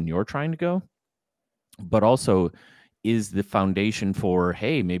direction you're trying to go, but also is the foundation for,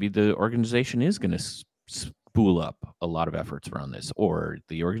 hey, maybe the organization is going to spool up a lot of efforts around this, or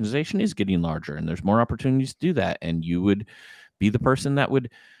the organization is getting larger and there's more opportunities to do that. And you would be the person that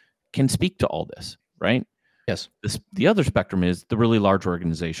can speak to all this, right? Yes. The other spectrum is the really large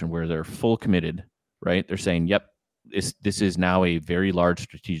organization where they're full committed, right? They're saying, yep, this is now a very large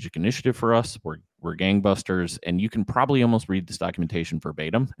strategic initiative for us. We're gangbusters. And you can probably almost read this documentation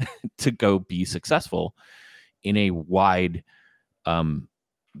verbatim to go be successful in a wide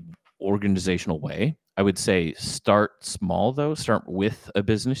organizational way. I would say start small, though. Start with a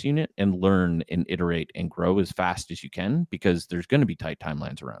business unit and learn and iterate and grow as fast as you can, because there's going to be tight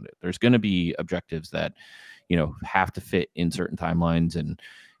timelines around it. There's going to be objectives that, have to fit in certain timelines, and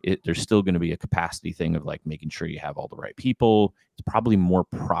there's still going to be a capacity thing of like making sure you have all the right people. It's probably more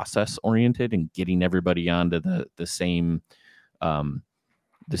process oriented and getting everybody onto the same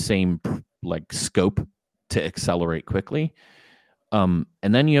like scope to accelerate quickly. And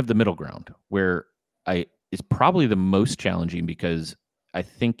then you have the middle ground where is probably the most challenging, because I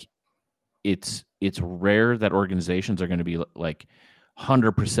think it's rare that organizations are going to be like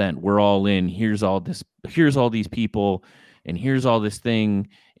 100%. We're all in. Here's all these people, and here's all this thing.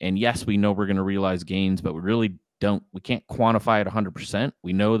 And yes, we know we're going to realize gains, but we can't quantify it 100%.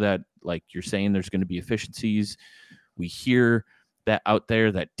 We know that, like you're saying, there's going to be efficiencies. We hear that out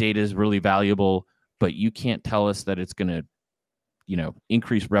there, that data is really valuable, but you can't tell us that it's going to,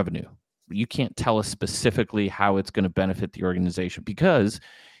 increase revenue. You can't tell us specifically how it's going to benefit the organization, because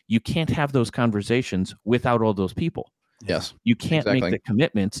you can't have those conversations without all those people. Yes. You can't make the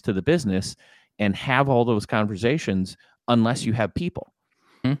commitments to the business and have all those conversations unless you have people,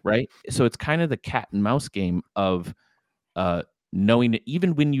 right? So it's kind of the cat and mouse game of knowing that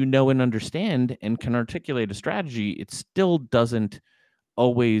even when you know and understand and can articulate a strategy, it still doesn't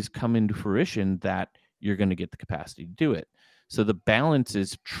always come into fruition that you're going to get the capacity to do it. So the balance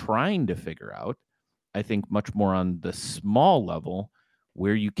is trying to figure out, I think, much more on the small level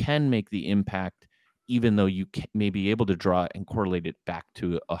where you can make the impact, even though you may be able to draw and correlate it back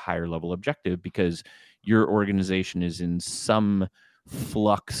to a higher level objective, because your organization is in some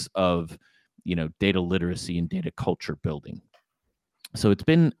flux of, data literacy and data culture building. So it's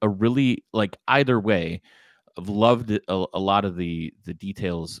been a really, like, either way, I've loved a lot of the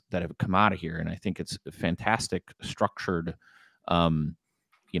details that have come out of here. And I think it's a fantastic structured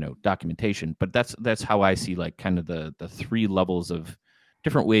documentation. But that's how I see, like, kind of the three levels of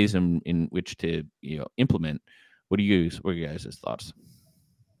different ways in which to implement. What are you guys' thoughts?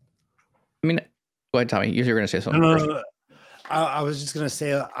 I mean, go ahead, Tommy. You're going to say something. No. I was just going to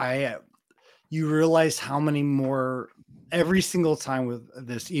say, you realize how many more every single time with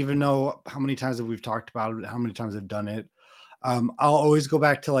this, even though how many times that we've talked about it, how many times I've done it. I'll always go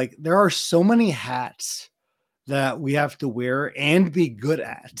back to, like, there are so many hats that we have to wear and be good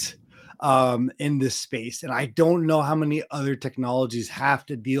at in this space. And I don't know how many other technologies have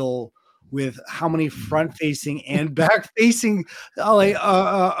to deal with how many front-facing and back-facing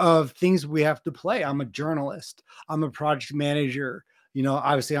things we have to play. I'm a journalist. I'm a project manager.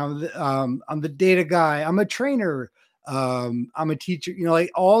 Obviously, I'm the data guy. I'm a trainer. I'm a teacher.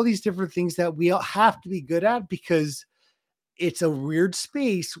 Like, all these different things that we all have to be good at, because it's a weird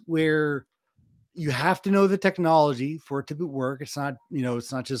space where you have to know the technology for it to work. It's not,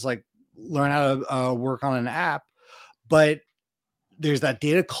 it's not just like learn how to work on an app, but there's that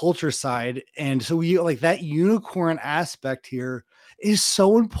data culture side. And so that unicorn aspect here is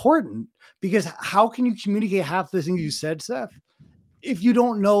so important, because how can you communicate half the things you said, Seth, if you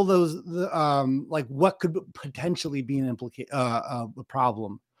don't know like what could potentially be a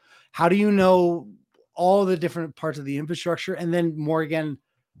problem? How do you know all the different parts of the infrastructure? And then more again,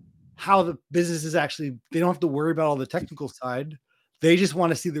 how the business is actually, they don't have to worry about all the technical side. They just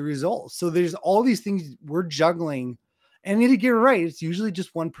want to see the results. So there's all these things we're juggling, and need to get it right. It's usually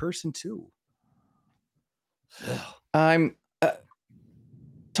just one person too. Tommy,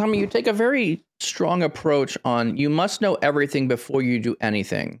 you take a very strong approach on, you must know everything before you do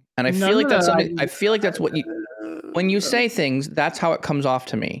anything. And I feel like that's something, I feel like that's what when you say things, that's how it comes off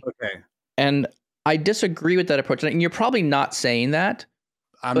to me. Okay. And I disagree with that approach. And you're probably not saying that.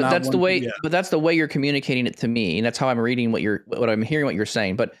 But that's the way you're communicating it to me, and that's how I'm reading what I'm hearing, what you're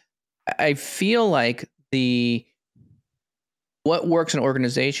saying. But I feel like what works in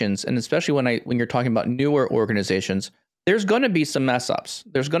organizations, and especially when you're talking about newer organizations, there's going to be some mess ups.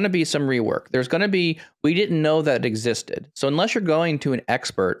 There's going to be some rework. There's going to be, we didn't know that it existed. So unless you're going to an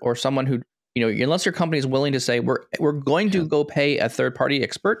expert or someone who unless your company is willing to say we're going to go pay a third party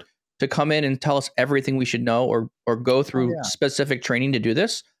expert to come in and tell us everything we should know or go through specific training to do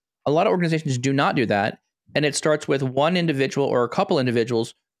this. A lot of organizations do not do that. And it starts with one individual or a couple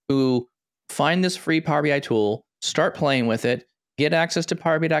individuals who find this free Power BI tool, start playing with it, get access to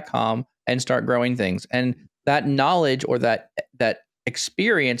powerbi.com, and start growing things. And that knowledge or that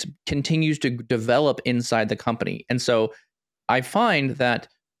experience continues to develop inside the company. And so I find that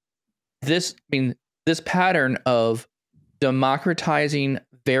this pattern of democratizing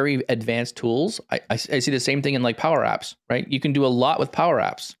very advanced tools, I see the same thing in like Power Apps, right? You can do a lot with Power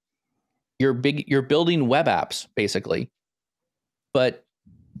Apps. You're building web apps basically, but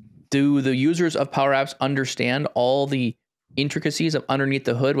do the users of Power Apps understand all the intricacies of underneath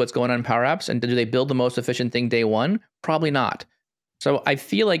the hood, what's going on in Power Apps? And do they build the most efficient thing day one? Probably not. So I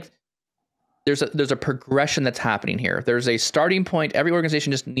feel like there's a progression that's happening here. There's a starting point. Every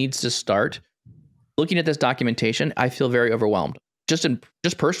organization just needs to start looking at this documentation. I feel very overwhelmed just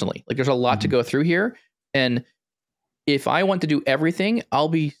personally. Like there's a lot to go through here. And if I want to do everything, I'll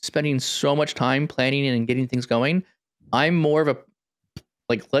be spending so much time planning and getting things going. I'm more of a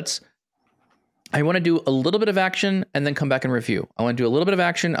I want to do a little bit of action and then come back and review. I want to do a little bit of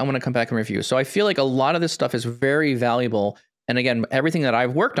action. I want to come back and review. So I feel like a lot of this stuff is very valuable. And again, everything that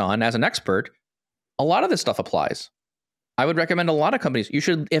I've worked on as an expert, a lot of this stuff applies. I would recommend a lot of companies. You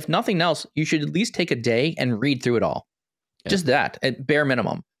should, if nothing else, you should at least take a day and read through it all. Yeah. Just that at bare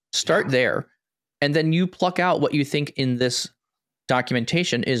minimum. Start there. And then you pluck out what you think in this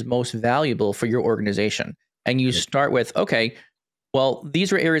documentation is most valuable for your organization. And you start with, okay, well,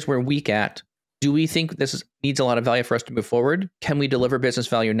 these are areas we're weak at. Do we think this needs a lot of value for us to move forward? Can we deliver business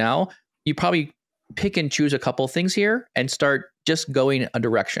value now? You probably pick and choose a couple of things here and start just going a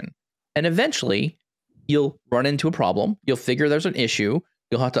direction. And eventually, you'll run into a problem. You'll figure there's an issue.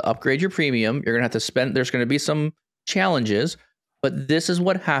 You'll have to upgrade your premium. You're going to have to spend, there's going to be some challenges. But this is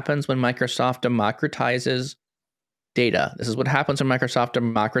what happens when Microsoft democratizes data. This is what happens when Microsoft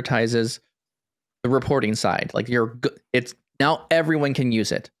democratizes the reporting side. Like it's now everyone can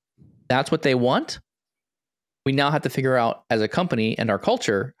use it. That's what they want. We now have to figure out as a company and our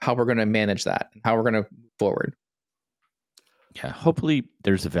culture how we're going to manage that and how we're going to move forward. Yeah, hopefully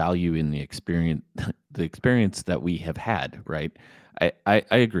there's a value in the experience that we have had, right? I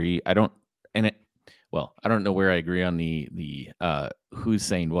agree. I don't know where I agree on the who's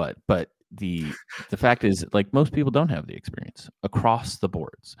saying what, but the fact is, like, most people don't have the experience across the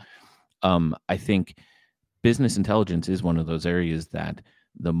boards. I think business intelligence is one of those areas that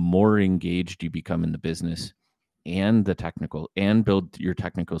the more engaged you become in the business and the technical and build your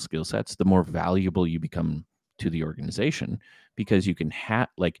technical skill sets, the more valuable you become to the organization, because you can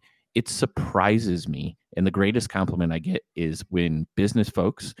it surprises me. And the greatest compliment I get is when business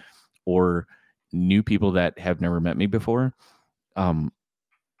folks or new people that have never met me before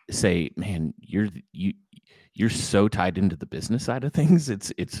say, man, you're so tied into the business side of things.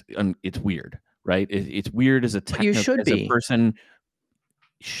 It's weird, right? It's weird as a person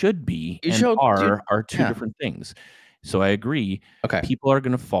should be are two different things. So I agree. Okay. People are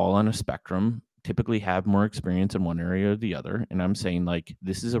going to fall on a spectrum, typically have more experience in one area or the other. And I'm saying, like,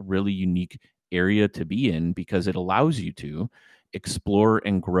 this is a really unique area to be in because it allows you to explore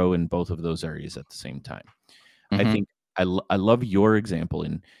and grow in both of those areas at the same time. Mm-hmm. I think I love your example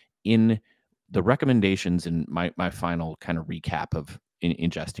in the recommendations and my final kind of recap of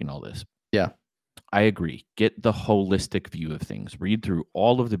ingesting all this. Yeah. I agree. Get the holistic view of things. Read through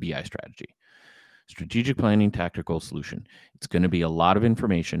all of the BI strategy. Strategic planning, tactical solution. It's going to be a lot of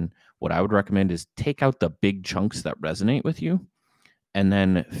information. What I would recommend is take out the big chunks that resonate with you and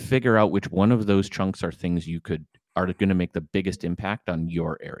then figure out which one of those chunks are things are going to make the biggest impact on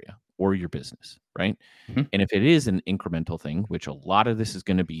your area or your business, right? Mm-hmm. And if it is an incremental thing, which a lot of this is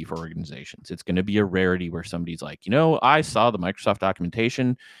going to be for organizations, it's going to be a rarity where somebody's like, I saw the Microsoft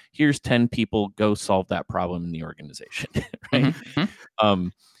documentation. Here's 10 people, go solve that problem in the organization, right? Mm-hmm.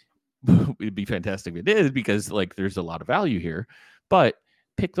 It'd be fantastic if it is, because like there's a lot of value here, but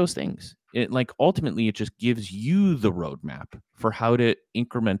pick those things. Ultimately it just gives you the roadmap for how to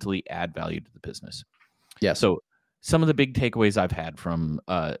incrementally add value to the business. Yeah. So some of the big takeaways I've had from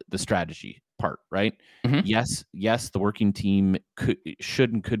the strategy part, right? Mm-hmm. Yes, the working team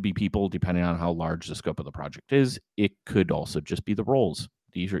could be people depending on how large the scope of the project is. It could also just be the roles.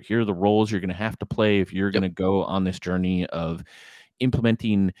 Here are the roles you're going to have to play if you're going to go on this journey of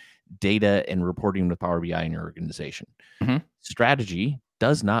implementing data and reporting with Power BI in your organization. Mm-hmm. Strategy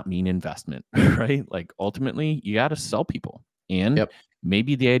does not mean investment, right? Like ultimately, you got to sell people. And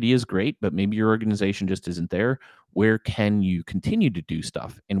maybe the idea is great, but maybe your organization just isn't there. where can you continue to do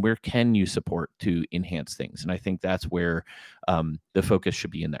stuff and where can you support to enhance things? And I think that's where the focus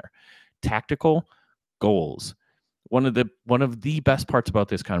should be in there. Tactical goals. One of the best parts about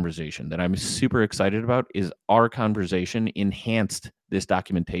this conversation that I'm super excited about is our conversation enhanced this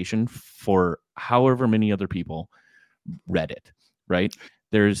documentation for however many other people read it, right?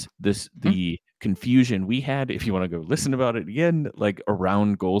 There's the confusion we had, if you want to go listen about it again, like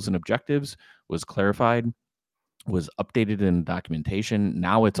around goals and objectives was clarified, was updated in documentation.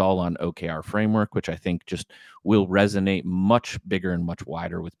 Now it's all on OKR framework, which I think just will resonate much bigger and much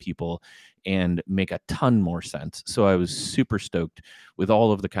wider with people and make a ton more sense. So I was super stoked with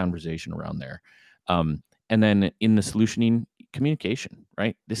all of the conversation around there. And then in the solutioning, communication,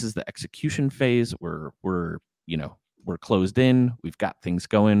 right? This is the execution phase. We're closed in, we've got things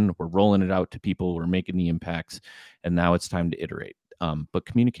going, we're rolling it out to people, we're making the impacts, and now it's time to iterate. But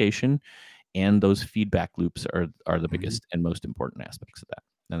communication and those feedback loops are the biggest and most important aspects of that.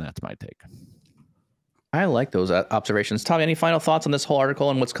 And that's my take. I like those observations. Tommy, any final thoughts on this whole article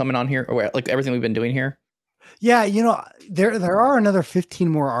and what's coming on here, or like everything we've been doing here? Yeah, there are another 15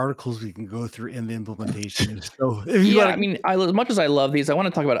 more articles we can go through in the implementation. So I mean, as much as I love these, I want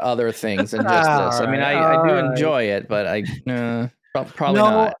to talk about other things than just this. I mean, I do enjoy it, but probably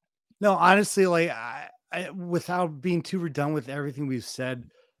not. No, honestly, like I, without being too redundant with everything we've said,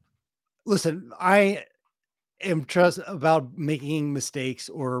 listen, I am trust about making mistakes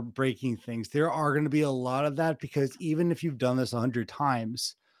or breaking things. There are going to be a lot of that because even if you've done this 100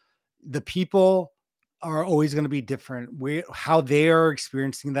 times, the people are always going to be different. How they are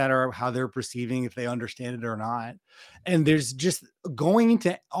experiencing that or how they're perceiving, if they understand it or not. And there's just going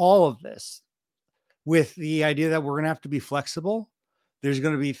into all of this with the idea that we're going to have to be flexible. There's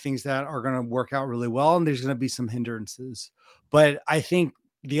going to be things that are going to work out really well, and there's going to be some hindrances. But I think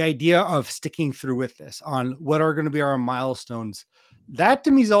the idea of sticking through with this on what are going to be our milestones, that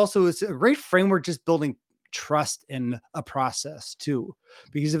to me is also a great framework, just building trust in a process too.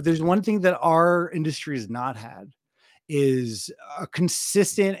 Because if there's one thing that our industry has not had is a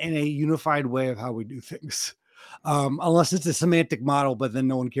consistent and a unified way of how we do things. Unless it's a semantic model, but then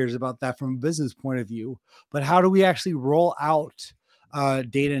no one cares about that from a business point of view. But how do we actually roll out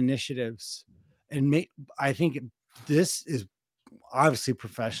data initiatives? And I think this is obviously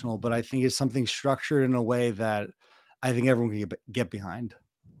professional, but I think it's something structured in a way that I think everyone can get behind.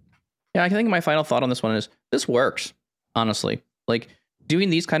 Yeah, I think my final thought on this one is this works, honestly. Like doing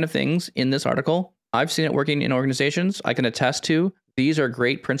these kind of things in this article, I've seen it working in organizations. I can attest to these are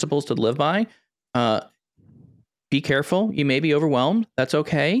great principles to live by. Be careful. You may be overwhelmed. That's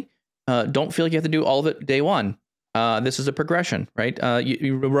okay. Don't feel like you have to do all of it day one. This is a progression, right?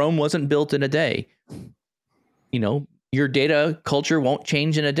 Rome wasn't built in a day. Your data culture won't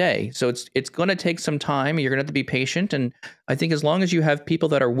change in a day. So it's going to take some time. You're going to have to be patient. And I think as long as you have people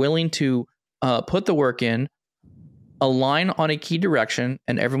that are willing to put the work in, align on a key direction,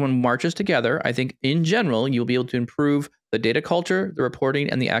 and everyone marches together, I think in general, you'll be able to improve the data culture, the reporting,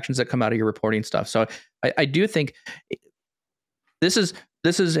 and the actions that come out of your reporting stuff. So I do think this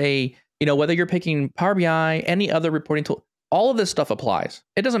is a, whether you're picking Power BI, any other reporting tool, all of this stuff applies.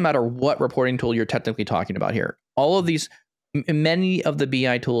 It doesn't matter what reporting tool you're technically talking about here. All of these, many of the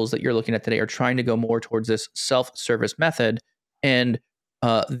BI tools that you're looking at today are trying to go more towards this self-service method. And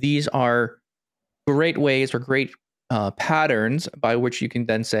these are great ways or great patterns by which you can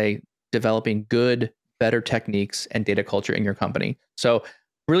then say developing good, better techniques and data culture in your company. So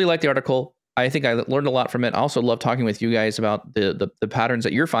really like the article. I think I learned a lot from it. I also love talking with you guys about the patterns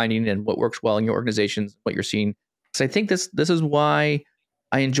that you're finding and what works well in your organizations, what you're seeing. So I think this is why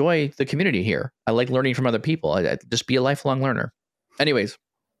I enjoy the community here. I like learning from other people. I just be a lifelong learner. Anyways,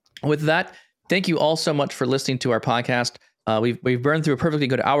 with that, thank you all so much for listening to our podcast. We've burned through a perfectly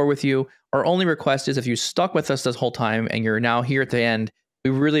good hour with you. Our only request is if you stuck with us this whole time and you're now here at the end,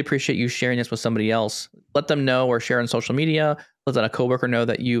 we really appreciate you sharing this with somebody else. Let them know or share on social media. Let a coworker know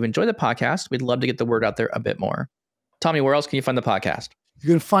that you enjoy the podcast. We'd love to get the word out there a bit more. Tommy, where else can you find the podcast? You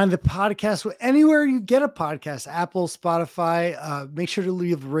can find the podcast anywhere you get a podcast, Apple, Spotify. Make sure to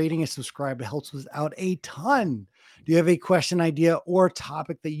leave a rating and subscribe. It helps us out a ton. Do you have a question, idea, or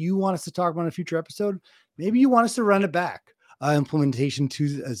topic that you want us to talk about in a future episode? Maybe you want us to run it back. Implementation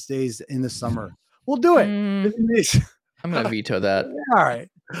Tuesdays in the summer. We'll do it. I'm going to veto that. All right.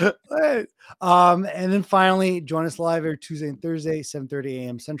 And then finally, join us live every Tuesday and Thursday, 7:30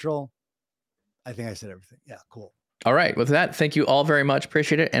 a.m. Central. I think I said everything. Yeah, cool. All right. With that, thank you all very much.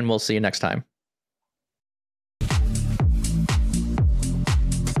 Appreciate it. And we'll see you next time.